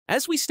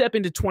As we step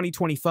into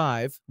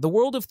 2025, the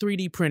world of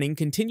 3D printing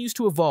continues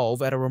to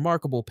evolve at a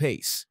remarkable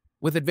pace,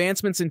 with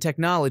advancements in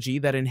technology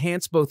that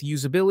enhance both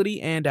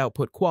usability and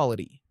output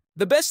quality.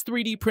 The best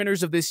 3D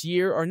printers of this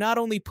year are not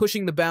only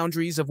pushing the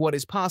boundaries of what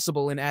is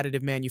possible in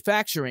additive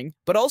manufacturing,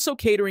 but also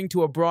catering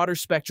to a broader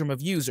spectrum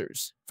of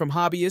users, from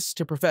hobbyists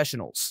to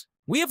professionals.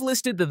 We have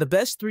listed the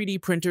best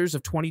 3D printers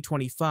of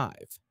 2025,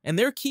 and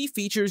there are key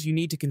features you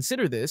need to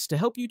consider this to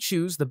help you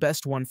choose the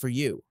best one for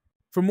you.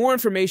 For more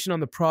information on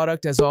the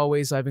product, as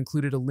always, I've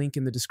included a link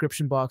in the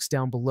description box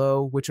down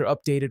below, which are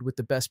updated with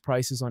the best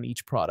prices on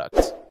each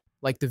product.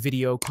 Like the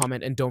video,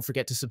 comment, and don't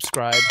forget to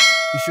subscribe.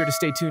 Be sure to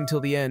stay tuned till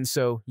the end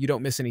so you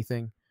don't miss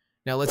anything.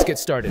 Now let's get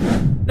started.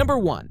 Number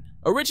 1.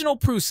 Original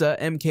Prusa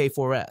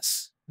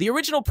MK4S. The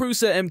original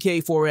Prusa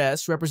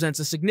MK4S represents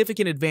a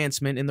significant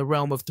advancement in the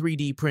realm of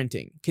 3D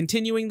printing,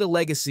 continuing the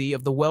legacy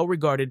of the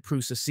well-regarded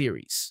Prusa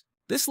series.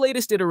 This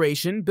latest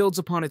iteration builds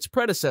upon its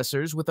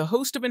predecessors with a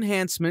host of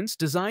enhancements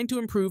designed to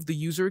improve the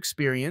user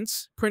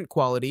experience, print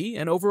quality,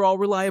 and overall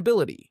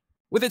reliability.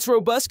 With its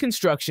robust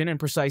construction and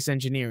precise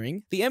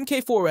engineering, the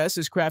MK4S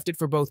is crafted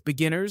for both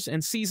beginners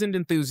and seasoned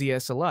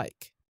enthusiasts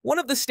alike. One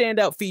of the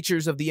standout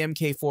features of the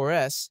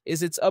MK4S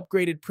is its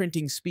upgraded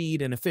printing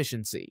speed and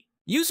efficiency.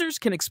 Users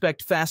can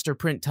expect faster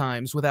print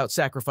times without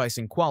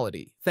sacrificing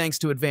quality, thanks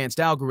to advanced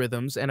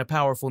algorithms and a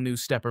powerful new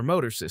stepper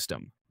motor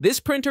system.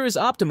 This printer is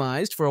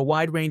optimized for a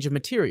wide range of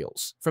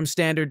materials, from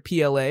standard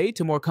PLA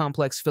to more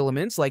complex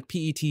filaments like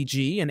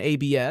PETG and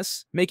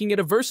ABS, making it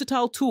a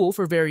versatile tool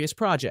for various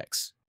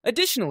projects.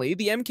 Additionally,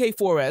 the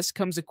MK4S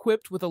comes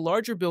equipped with a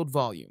larger build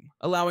volume,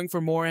 allowing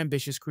for more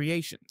ambitious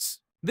creations.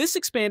 This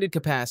expanded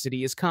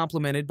capacity is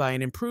complemented by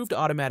an improved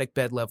automatic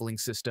bed leveling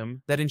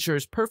system that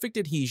ensures perfect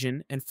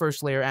adhesion and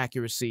first-layer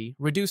accuracy,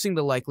 reducing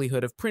the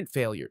likelihood of print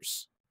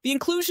failures. The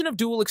inclusion of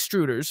dual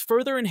extruders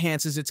further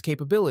enhances its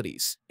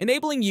capabilities,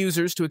 enabling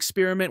users to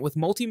experiment with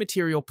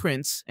multi-material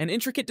prints and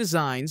intricate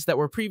designs that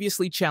were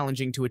previously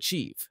challenging to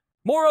achieve.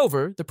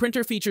 Moreover, the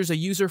printer features a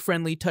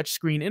user-friendly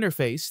touchscreen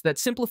interface that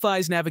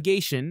simplifies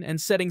navigation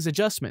and settings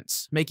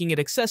adjustments, making it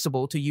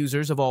accessible to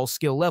users of all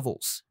skill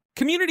levels.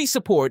 Community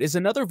support is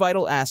another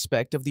vital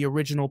aspect of the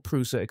original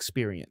Prusa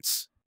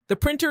experience. The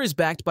printer is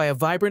backed by a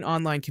vibrant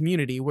online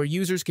community where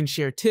users can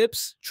share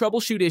tips,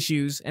 troubleshoot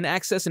issues, and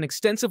access an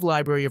extensive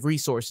library of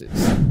resources.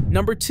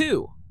 Number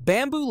 2.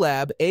 Bambu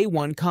Lab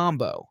A1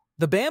 Combo.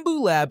 The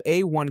Bambu Lab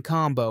A1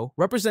 Combo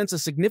represents a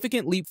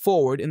significant leap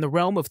forward in the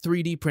realm of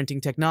 3D printing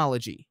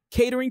technology,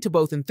 catering to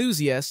both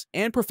enthusiasts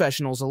and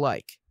professionals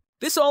alike.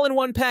 This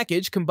all-in-one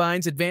package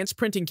combines advanced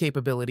printing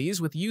capabilities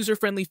with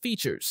user-friendly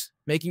features,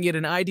 making it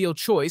an ideal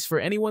choice for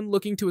anyone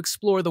looking to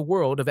explore the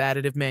world of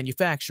additive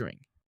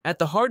manufacturing. At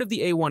the heart of the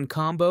A1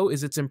 Combo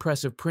is its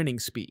impressive printing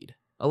speed,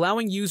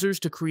 allowing users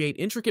to create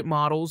intricate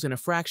models in a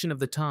fraction of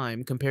the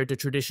time compared to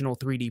traditional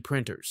 3D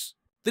printers.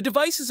 The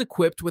device is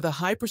equipped with a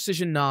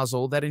high-precision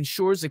nozzle that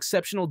ensures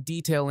exceptional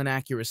detail and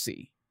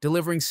accuracy,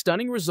 delivering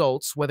stunning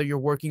results whether you're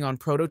working on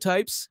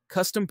prototypes,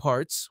 custom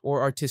parts,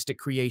 or artistic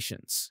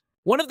creations.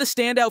 One of the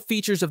standout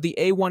features of the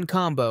A1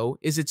 Combo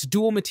is its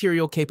dual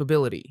material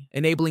capability,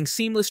 enabling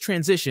seamless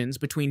transitions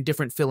between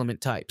different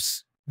filament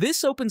types.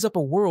 This opens up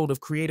a world of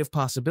creative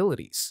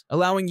possibilities,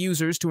 allowing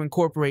users to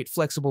incorporate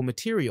flexible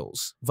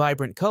materials,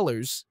 vibrant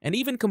colors, and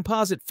even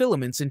composite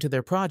filaments into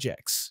their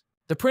projects.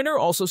 The printer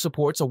also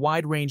supports a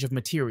wide range of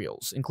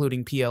materials,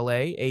 including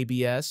PLA,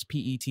 ABS,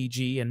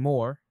 PETG, and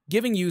more,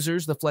 giving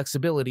users the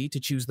flexibility to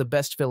choose the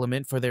best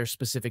filament for their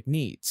specific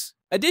needs.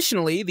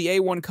 Additionally, the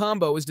A1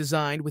 Combo is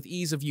designed with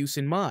ease of use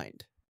in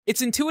mind.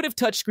 Its intuitive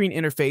touchscreen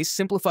interface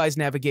simplifies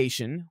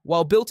navigation,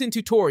 while built-in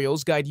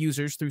tutorials guide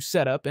users through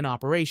setup and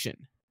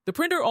operation. The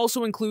printer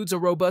also includes a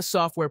robust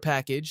software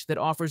package that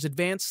offers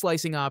advanced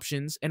slicing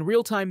options and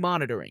real-time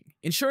monitoring,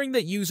 ensuring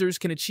that users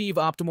can achieve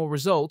optimal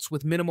results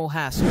with minimal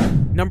hassle.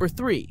 Number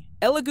 3.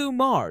 Elegoo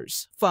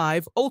Mars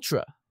 5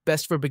 Ultra,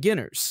 best for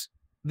beginners.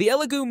 The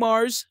Elegoo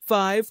Mars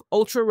 5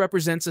 Ultra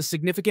represents a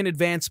significant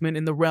advancement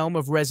in the realm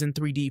of resin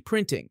 3D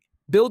printing,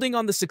 building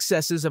on the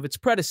successes of its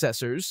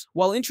predecessors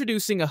while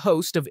introducing a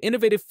host of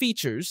innovative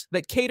features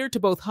that cater to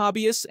both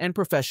hobbyists and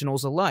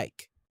professionals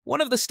alike. One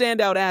of the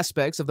standout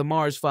aspects of the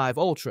Mars 5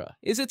 Ultra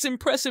is its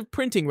impressive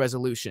printing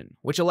resolution,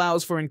 which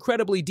allows for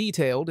incredibly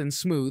detailed and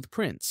smooth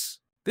prints.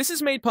 This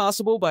is made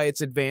possible by its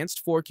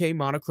advanced 4K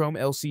monochrome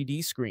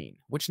LCD screen,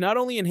 which not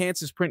only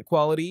enhances print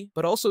quality,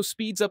 but also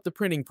speeds up the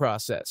printing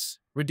process,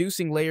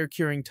 reducing layer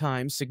curing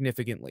times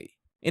significantly.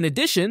 In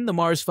addition, the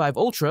Mars 5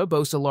 Ultra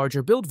boasts a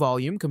larger build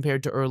volume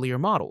compared to earlier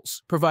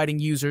models, providing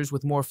users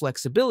with more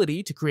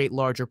flexibility to create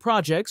larger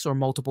projects or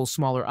multiple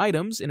smaller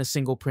items in a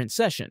single print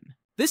session.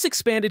 This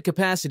expanded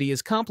capacity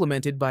is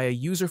complemented by a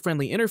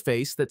user-friendly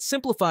interface that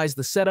simplifies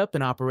the setup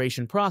and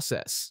operation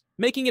process,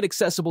 making it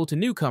accessible to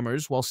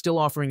newcomers while still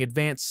offering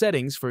advanced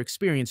settings for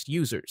experienced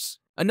users.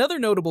 Another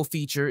notable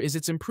feature is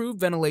its improved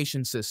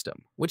ventilation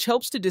system, which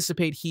helps to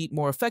dissipate heat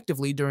more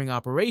effectively during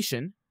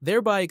operation,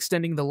 thereby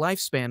extending the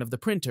lifespan of the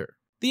printer.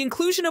 The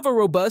inclusion of a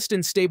robust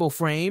and stable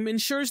frame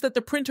ensures that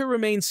the printer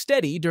remains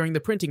steady during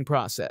the printing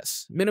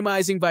process,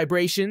 minimizing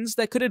vibrations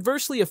that could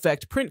adversely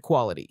affect print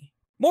quality.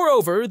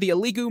 Moreover, the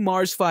Elegoo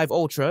Mars 5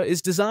 Ultra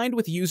is designed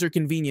with user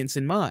convenience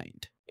in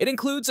mind. It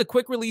includes a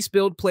quick-release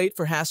build plate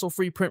for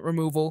hassle-free print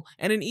removal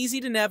and an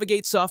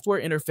easy-to-navigate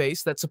software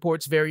interface that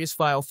supports various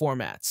file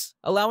formats,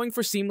 allowing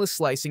for seamless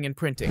slicing and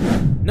printing.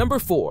 Number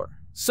 4.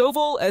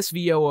 Sovol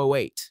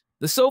SV008.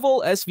 The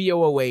Sovol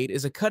SV008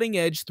 is a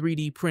cutting-edge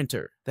 3D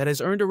printer that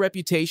has earned a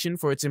reputation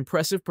for its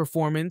impressive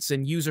performance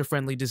and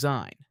user-friendly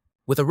design.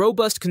 With a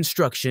robust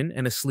construction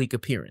and a sleek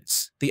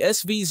appearance, the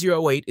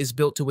SV008 is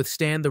built to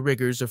withstand the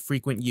rigors of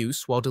frequent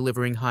use while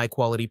delivering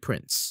high-quality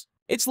prints.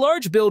 Its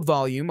large build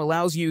volume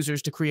allows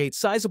users to create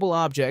sizable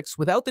objects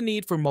without the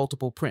need for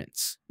multiple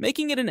prints,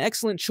 making it an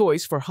excellent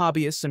choice for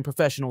hobbyists and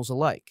professionals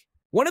alike.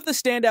 One of the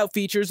standout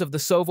features of the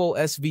Sovol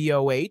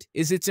SV008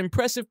 is its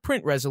impressive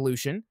print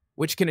resolution,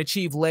 which can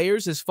achieve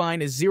layers as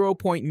fine as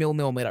 0.0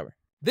 mm.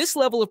 This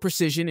level of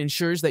precision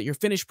ensures that your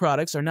finished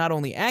products are not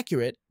only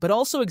accurate, but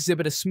also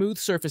exhibit a smooth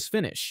surface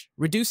finish,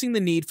 reducing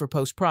the need for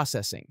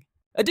post-processing.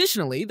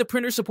 Additionally, the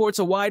printer supports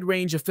a wide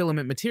range of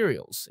filament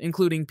materials,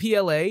 including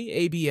PLA,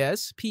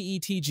 ABS,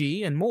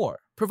 PETG, and more,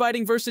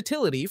 providing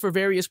versatility for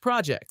various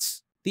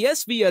projects. The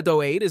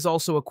SV008 is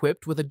also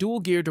equipped with a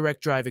dual-gear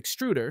direct drive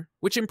extruder,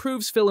 which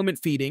improves filament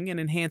feeding and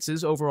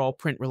enhances overall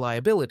print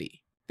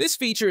reliability. This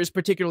feature is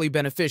particularly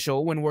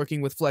beneficial when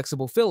working with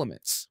flexible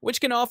filaments, which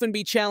can often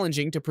be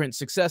challenging to print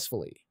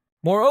successfully.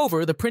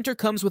 Moreover, the printer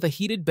comes with a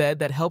heated bed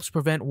that helps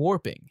prevent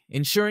warping,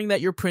 ensuring that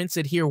your prints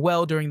adhere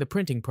well during the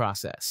printing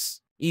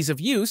process. Ease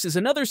of use is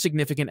another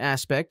significant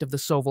aspect of the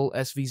Sovol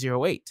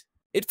SV008.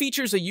 It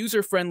features a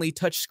user-friendly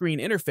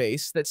touchscreen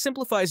interface that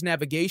simplifies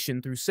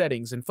navigation through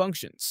settings and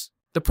functions.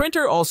 The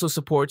printer also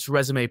supports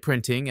resume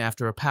printing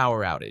after a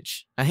power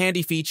outage, a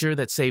handy feature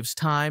that saves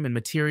time and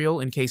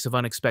material in case of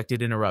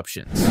unexpected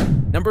interruptions.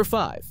 Number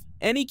 5.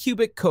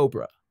 Anycubic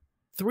Cobra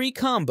 3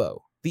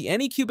 Combo. The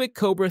Anycubic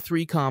Cobra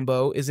 3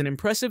 Combo is an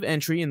impressive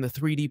entry in the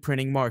 3D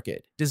printing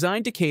market,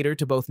 designed to cater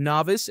to both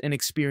novice and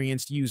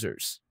experienced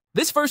users.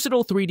 This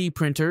versatile 3D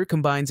printer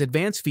combines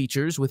advanced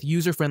features with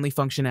user-friendly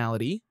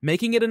functionality,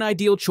 making it an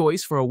ideal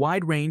choice for a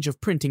wide range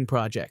of printing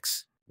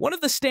projects. One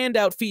of the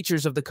standout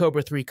features of the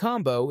Cobra 3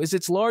 Combo is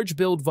its large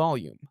build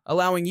volume,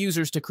 allowing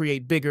users to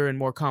create bigger and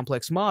more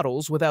complex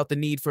models without the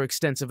need for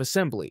extensive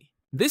assembly.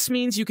 This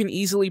means you can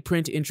easily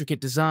print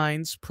intricate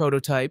designs,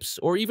 prototypes,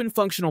 or even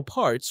functional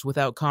parts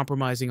without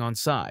compromising on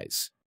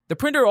size. The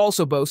printer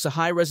also boasts a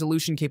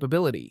high-resolution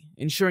capability,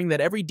 ensuring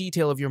that every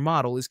detail of your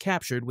model is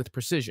captured with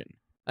precision.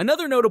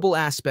 Another notable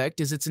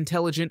aspect is its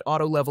intelligent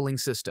auto-leveling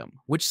system,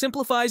 which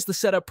simplifies the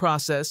setup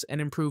process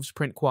and improves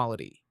print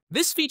quality.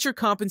 This feature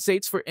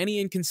compensates for any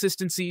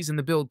inconsistencies in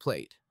the build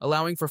plate,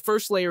 allowing for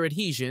first-layer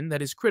adhesion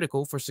that is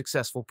critical for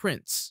successful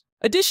prints.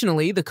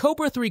 Additionally, the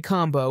Cobra 3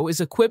 Combo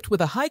is equipped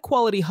with a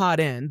high-quality hot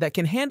end that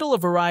can handle a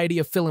variety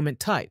of filament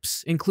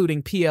types,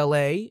 including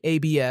PLA,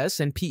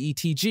 ABS, and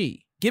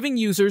PETG, giving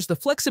users the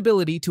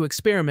flexibility to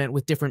experiment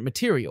with different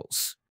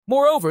materials.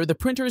 Moreover, the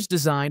printer is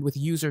designed with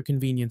user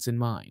convenience in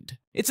mind.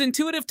 Its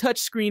intuitive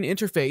touchscreen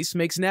interface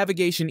makes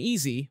navigation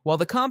easy, while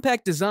the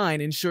compact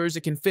design ensures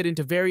it can fit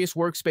into various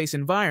workspace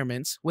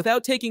environments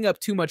without taking up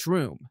too much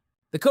room.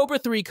 The Cobra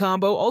 3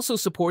 Combo also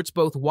supports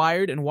both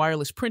wired and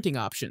wireless printing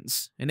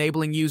options,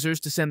 enabling users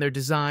to send their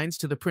designs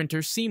to the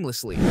printer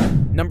seamlessly.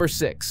 Number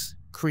 6.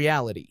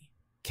 Creality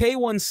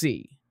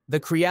K1C. The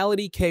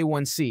Creality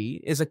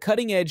K1C is a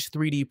cutting-edge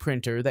 3D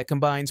printer that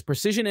combines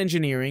precision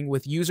engineering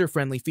with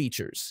user-friendly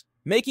features,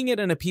 making it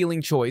an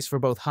appealing choice for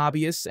both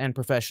hobbyists and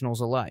professionals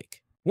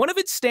alike. One of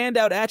its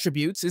standout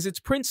attributes is its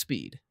print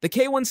speed. The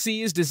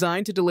K1C is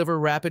designed to deliver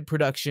rapid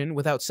production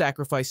without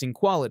sacrificing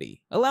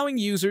quality, allowing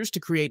users to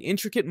create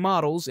intricate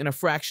models in a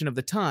fraction of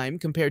the time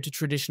compared to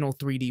traditional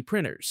 3D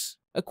printers.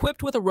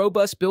 Equipped with a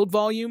robust build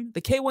volume,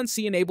 the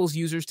K1C enables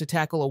users to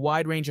tackle a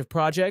wide range of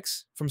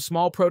projects, from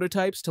small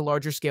prototypes to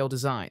larger-scale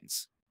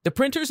designs. The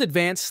printer's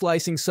advanced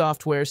slicing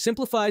software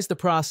simplifies the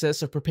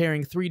process of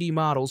preparing 3D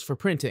models for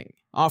printing,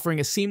 offering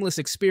a seamless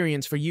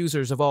experience for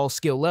users of all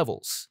skill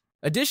levels.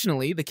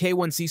 Additionally, the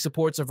K1C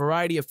supports a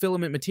variety of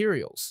filament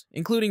materials,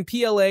 including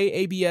PLA,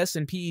 ABS,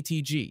 and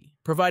PETG,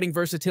 providing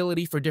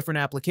versatility for different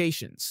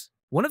applications.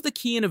 One of the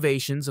key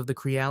innovations of the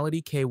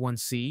Creality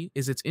K1C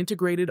is its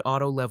integrated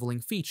auto-leveling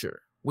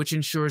feature, which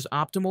ensures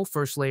optimal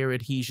first-layer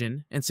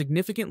adhesion and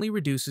significantly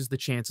reduces the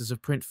chances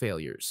of print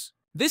failures.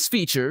 This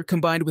feature,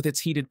 combined with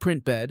its heated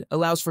print bed,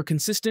 allows for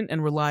consistent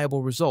and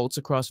reliable results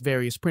across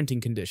various printing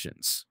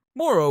conditions.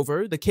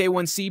 Moreover, the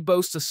K1C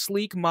boasts a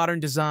sleek, modern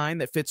design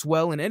that fits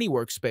well in any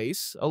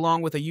workspace,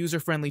 along with a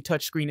user-friendly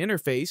touchscreen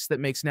interface that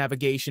makes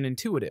navigation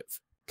intuitive.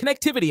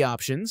 Connectivity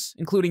options,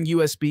 including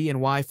USB and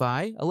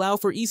Wi-Fi, allow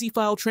for easy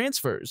file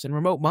transfers and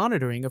remote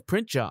monitoring of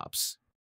print jobs.